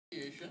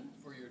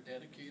their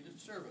dedicated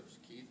service.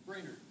 Keith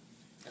Brainerd,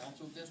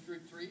 Council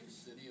District 3,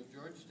 City of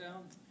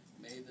Georgetown,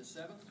 May the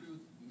 7th through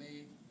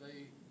May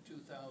the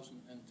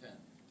 2010.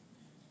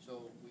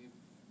 So we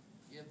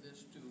give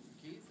this to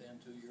Keith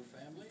and to your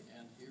family,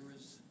 and here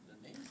is the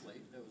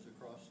nameplate that was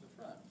across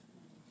the front.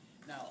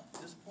 Now,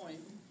 at this point,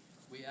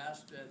 we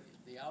ask that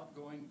the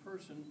outgoing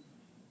person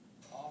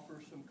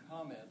offer some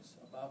comments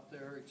about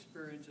their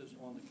experiences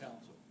on the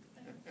council.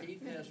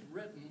 Keith has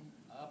written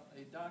up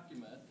a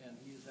document, and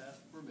he has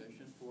asked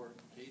permission for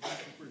Katie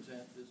to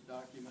present this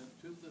document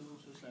to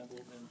those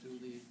assembled and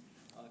to the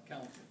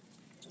council.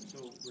 And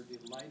so we're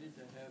delighted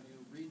to have you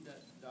read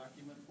that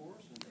document for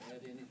us and to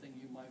add anything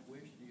you might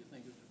wish that you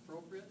think is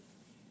appropriate.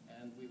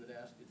 And we would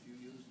ask that you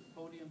use the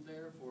podium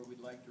there, for we'd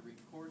like to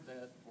record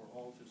that for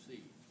all to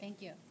see.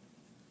 Thank you.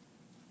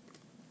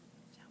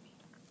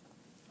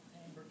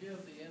 And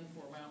forgive the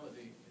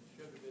informality. It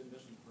should have been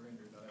Mrs.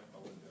 Brainerd. I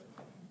apologize.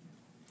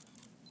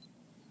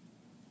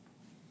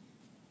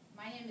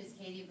 My name is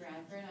Katie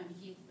Bradford. I'm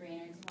Keith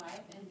Brainerd's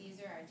wife, and these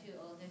are our two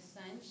oldest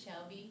sons,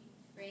 Shelby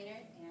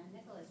Brainerd and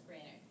Nicholas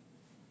Brainerd.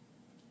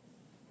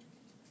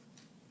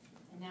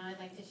 And now I'd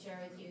like to share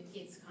with you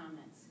Keith's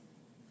comments.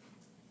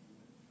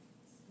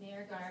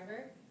 Mayor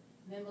Garber,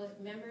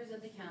 members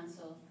of the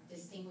council,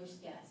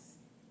 distinguished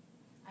guests.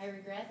 I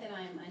regret that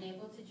I am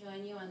unable to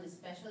join you on this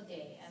special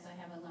day, as I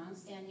have a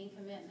long-standing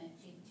commitment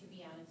to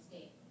be out of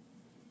state.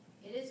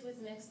 It is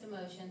with mixed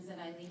emotions that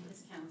I leave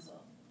this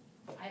council.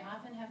 I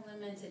often have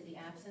lamented the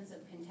absence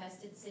of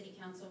contested city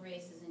council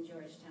races in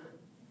Georgetown.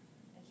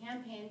 A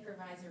campaign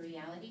provides a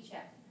reality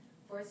check,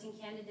 forcing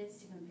candidates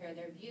to compare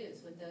their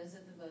views with those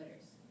of the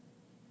voters.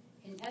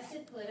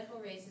 Contested political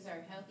races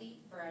are healthy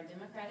for our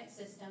democratic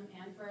system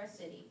and for our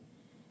city,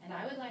 and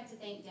I would like to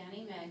thank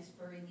Danny Meggs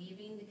for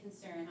relieving the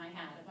concern I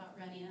had about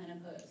running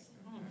unopposed.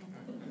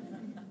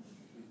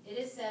 It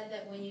is said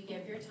that when you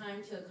give your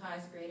time to a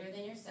cause greater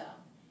than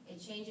yourself, it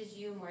changes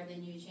you more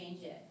than you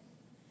change it.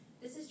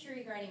 This is true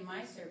regarding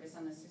my service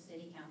on the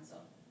city council.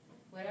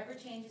 Whatever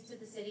changes to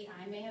the city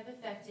I may have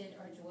affected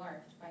or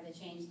dwarfed by the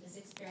change this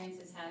experience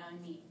has had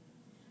on me.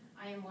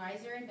 I am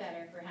wiser and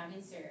better for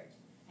having served,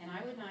 and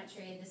I would not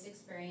trade this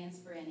experience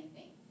for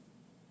anything.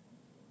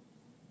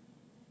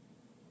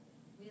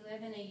 We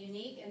live in a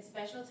unique and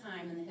special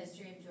time in the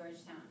history of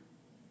Georgetown.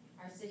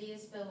 Our city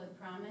is filled with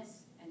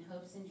promise and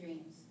hopes and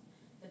dreams.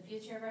 The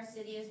future of our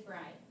city is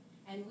bright,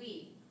 and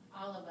we,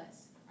 all of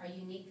us, are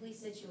uniquely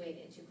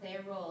situated to play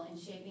a role in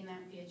shaping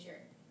that future.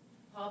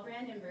 Paul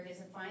Brandenburg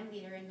is a fine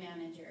leader and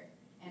manager,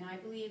 and I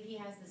believe he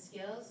has the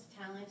skills,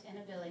 talent, and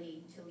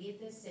ability to lead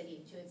this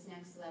city to its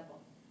next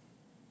level.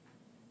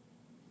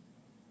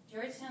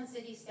 Georgetown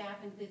City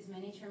staff includes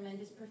many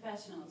tremendous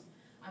professionals.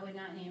 I would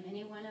not name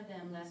any one of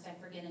them lest I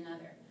forget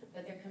another,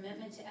 but their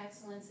commitment to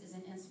excellence is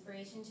an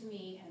inspiration to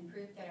me and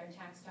proof that our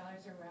tax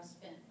dollars are well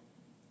spent.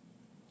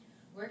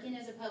 Working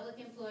as a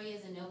public employee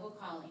is a noble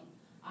calling,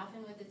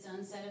 often with its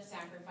own set of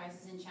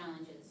sacrifices and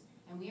challenges,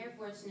 and we are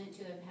fortunate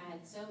to have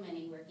had so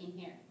many working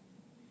here.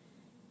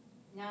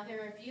 Now,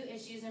 there are a few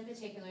issues in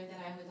particular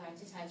that I would like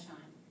to touch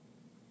on.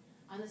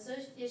 On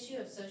the issue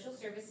of social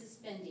services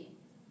spending,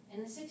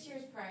 in the 6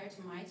 years prior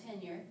to my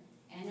tenure,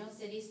 annual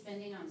city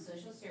spending on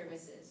social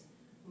services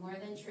more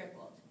than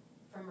tripled,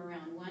 from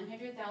around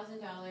 $100,000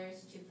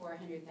 to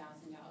 $400,000.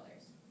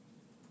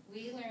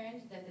 We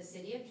learned that the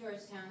city of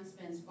Georgetown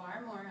spends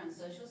far more on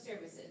social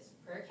services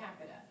per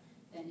capita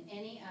than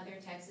any other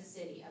Texas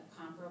city of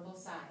comparable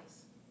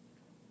size.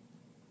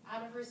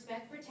 Out of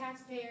respect for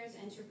taxpayers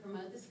and to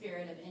promote the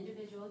spirit of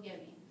individual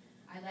giving,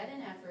 I led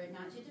an effort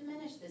not to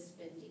diminish this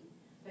spending,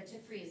 but to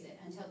freeze it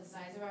until the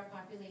size of our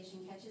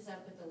population catches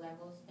up with the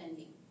level of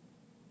spending.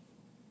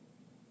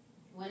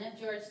 One of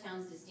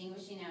Georgetown's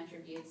distinguishing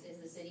attributes is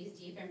the city's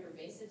deep and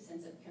pervasive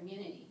sense of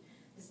community.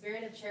 The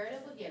spirit of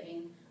charitable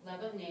giving,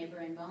 love of neighbor,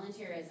 and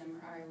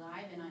volunteerism are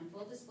alive and on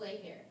full display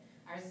here.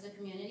 Ours is a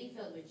community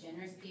filled with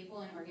generous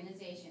people and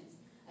organizations,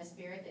 a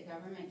spirit that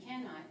government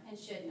cannot and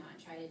should not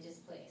try to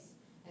displace.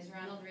 As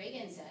Ronald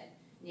Reagan said,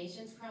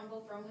 nations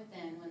crumble from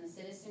within when the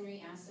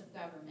citizenry asks of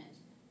government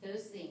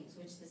those things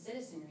which the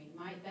citizenry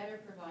might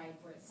better provide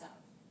for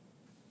itself.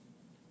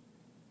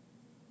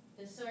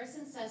 The source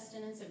and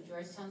sustenance of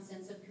Georgetown's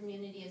sense of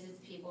community is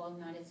its people,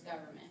 not its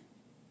government.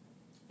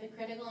 The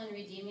critical and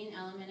redeeming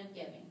element of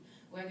giving,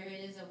 whether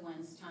it is of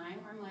one's time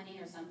or money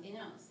or something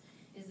else,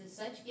 is that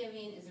such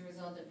giving is a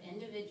result of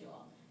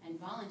individual and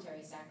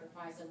voluntary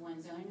sacrifice of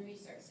one's own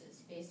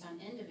resources based on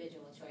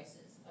individual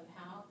choices of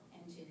how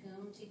and to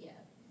whom to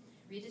give.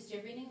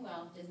 Redistributing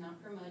wealth does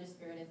not promote a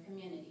spirit of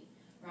community.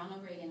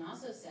 Ronald Reagan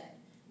also said,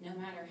 no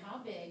matter how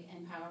big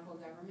and powerful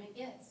government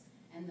gets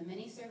and the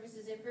many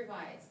services it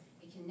provides,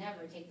 it can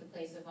never take the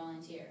place of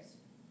volunteers.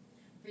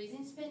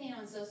 Freezing spending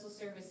on social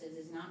services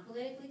is not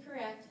politically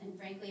correct, and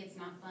frankly, it's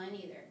not fun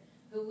either.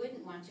 Who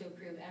wouldn't want to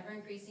approve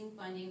ever-increasing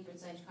funding for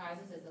such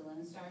causes as the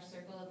Lone Star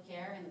Circle of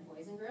Care and the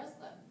Boys and Girls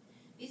Club?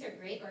 These are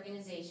great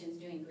organizations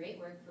doing great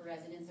work for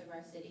residents of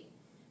our city.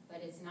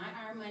 But it's not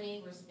our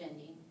money we're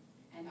spending,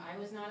 and I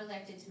was not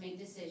elected to make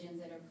decisions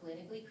that are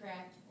politically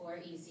correct or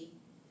easy.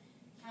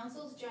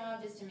 Council's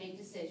job is to make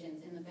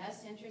decisions in the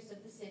best interest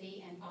of the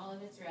city and all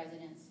of its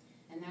residents,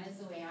 and that is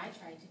the way I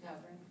try to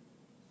govern.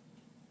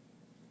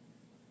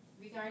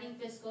 Regarding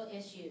fiscal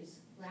issues,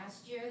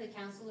 last year the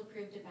council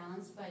approved a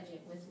balanced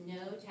budget with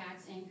no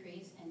tax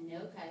increase and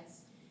no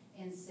cuts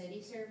in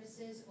city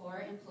services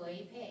or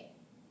employee pay.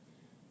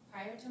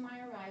 Prior to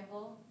my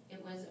arrival,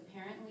 it was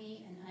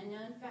apparently an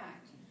unknown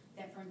fact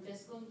that from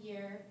fiscal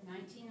year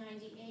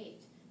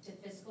 1998 to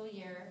fiscal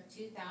year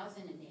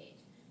 2008,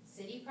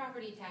 city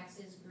property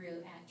taxes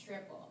grew at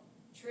triple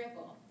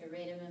the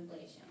rate of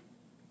inflation.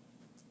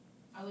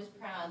 I was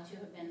proud to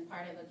have been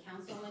part of a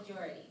council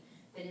majority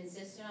that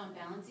insisted on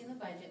balancing the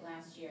budget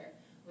last year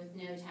with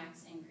no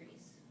tax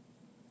increase.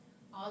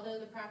 Although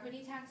the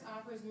property tax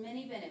offers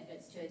many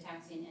benefits to a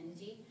taxing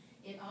entity,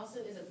 it also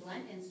is a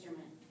blunt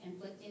instrument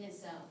inflicting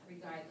itself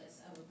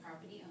regardless of a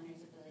property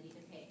owner's ability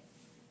to pay.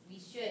 We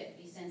should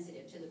be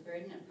sensitive to the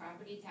burden of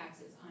property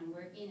taxes on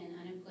working and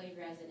unemployed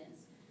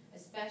residents,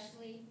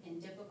 especially in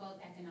difficult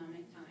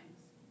economic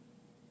times.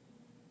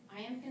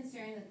 I am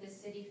concerned that this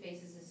city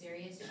faces a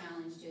serious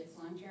challenge to its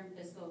long-term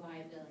fiscal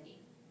viability.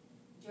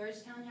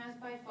 Georgetown has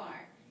by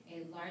far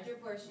a larger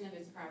portion of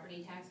its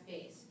property tax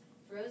base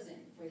frozen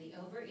for the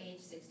over age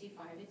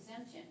 65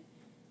 exemption.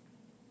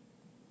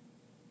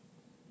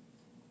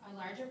 A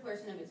larger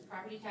portion of its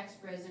property tax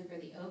frozen for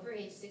the over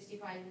age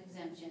 65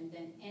 exemption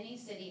than any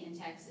city in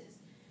Texas.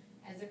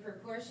 As the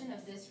proportion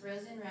of this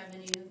frozen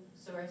revenue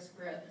source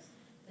grows,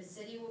 the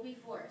city will be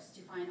forced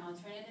to find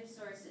alternative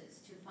sources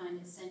to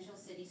fund essential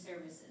city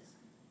services.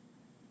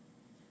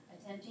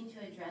 Attempting to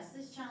address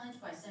this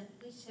challenge by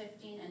simply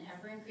shifting an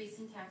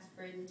ever-increasing tax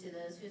burden to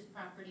those whose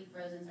property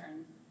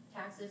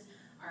taxes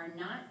are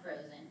not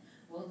frozen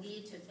will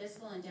lead to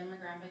fiscal and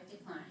demographic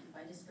decline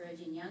by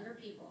discouraging younger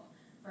people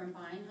from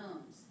buying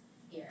homes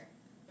here,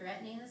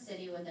 threatening the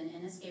city with an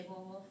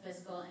inescapable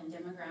fiscal and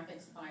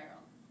demographic spiral.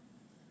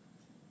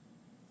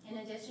 In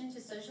addition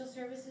to social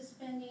services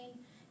spending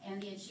and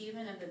the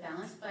achievement of the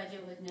balanced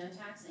budget with no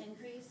tax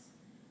increase,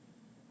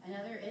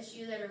 another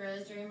issue that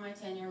arose during my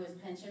tenure was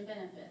pension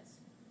benefits.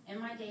 In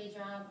my day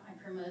job, I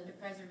promote the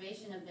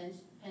preservation of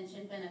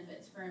pension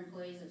benefits for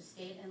employees of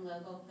state and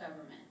local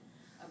government.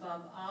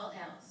 Above all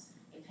else,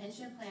 a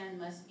pension plan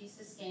must be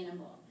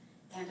sustainable,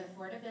 and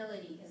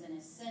affordability is an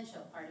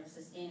essential part of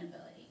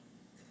sustainability.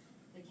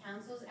 The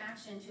council's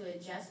action to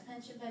adjust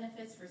pension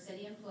benefits for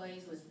city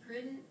employees was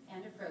prudent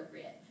and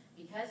appropriate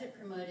because it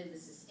promoted the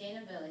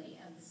sustainability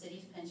of the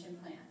city's pension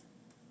plan.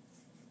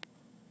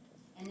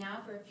 And now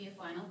for a few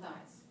final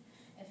thoughts.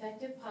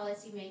 Effective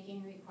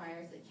policymaking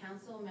requires that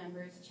council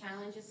members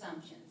challenge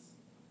assumptions,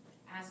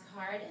 ask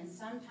hard and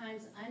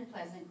sometimes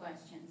unpleasant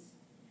questions,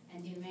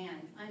 and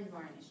demand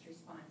unvarnished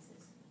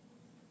responses.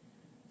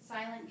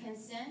 Silent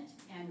consent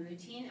and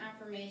routine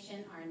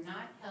affirmation are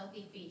not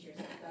healthy features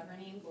of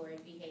governing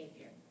board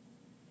behavior.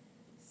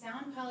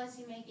 Sound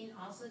policymaking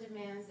also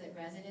demands that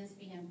residents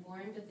be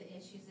informed of the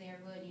issues they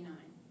are voting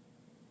on.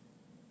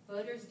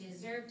 Voters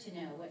deserve to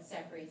know what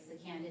separates the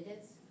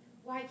candidates,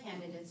 why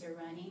candidates are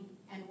running,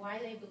 and why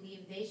they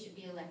believe they should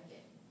be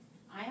elected.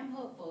 I am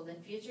hopeful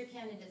that future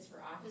candidates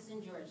for office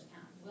in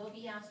Georgetown will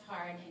be asked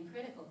hard and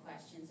critical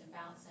questions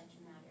about such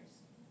matters.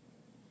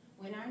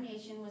 When our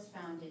nation was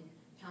founded,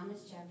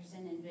 Thomas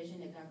Jefferson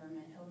envisioned a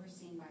government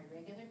overseen by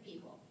regular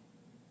people,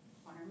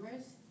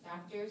 farmers,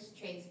 doctors,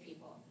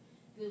 tradespeople,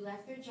 who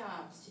left their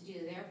jobs to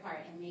do their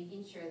part in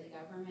making sure the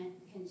government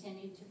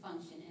continued to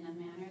function in a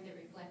manner that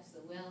reflects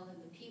the will of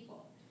the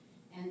people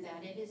and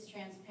that it is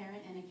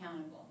transparent and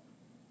accountable.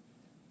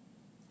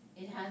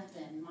 It has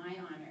been my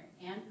honor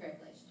and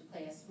privilege to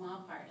play a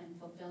small part in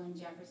fulfilling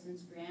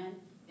Jefferson's grand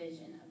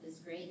vision of this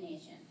great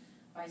nation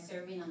by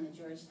serving on the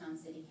Georgetown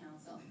City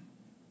Council.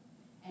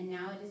 And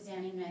now it is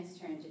Danny Megg's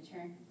turn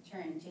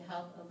to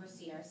help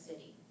oversee our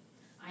city.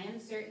 I am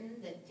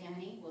certain that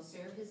Danny will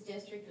serve his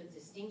district with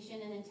distinction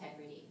and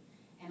integrity,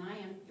 and I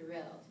am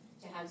thrilled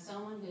to have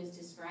someone who has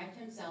described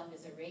himself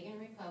as a Reagan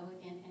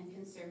Republican and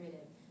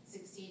conservative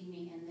succeed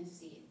me in this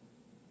seat.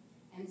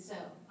 And so,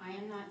 I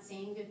am not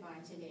saying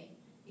goodbye today,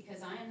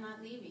 because I am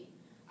not leaving.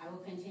 I will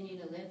continue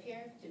to live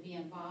here, to be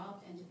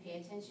involved, and to pay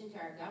attention to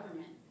our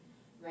government.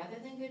 Rather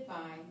than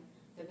goodbye,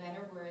 the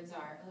better words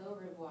are au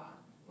revoir,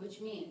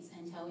 which means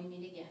until we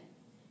meet again.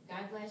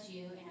 God bless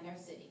you and our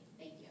city.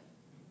 Thank you.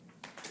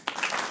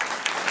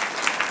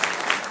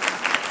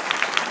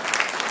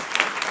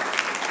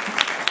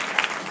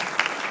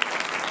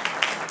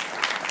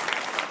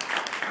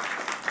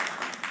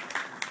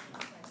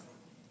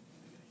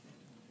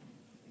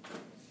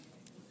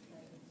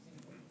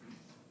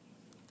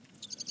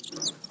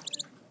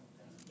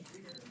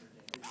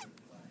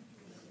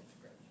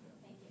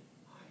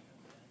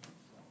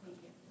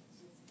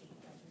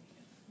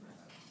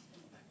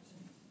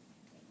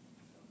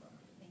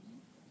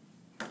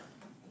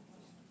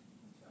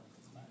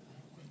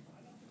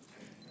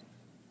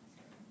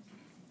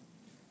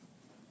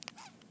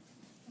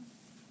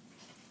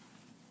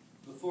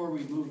 Before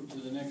we move to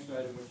the next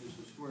item, which is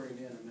the swearing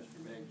in of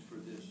Mr. Meggs for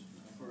this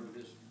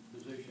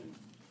position,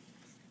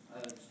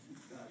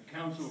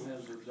 council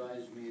has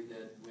advised me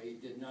that we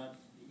did not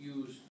use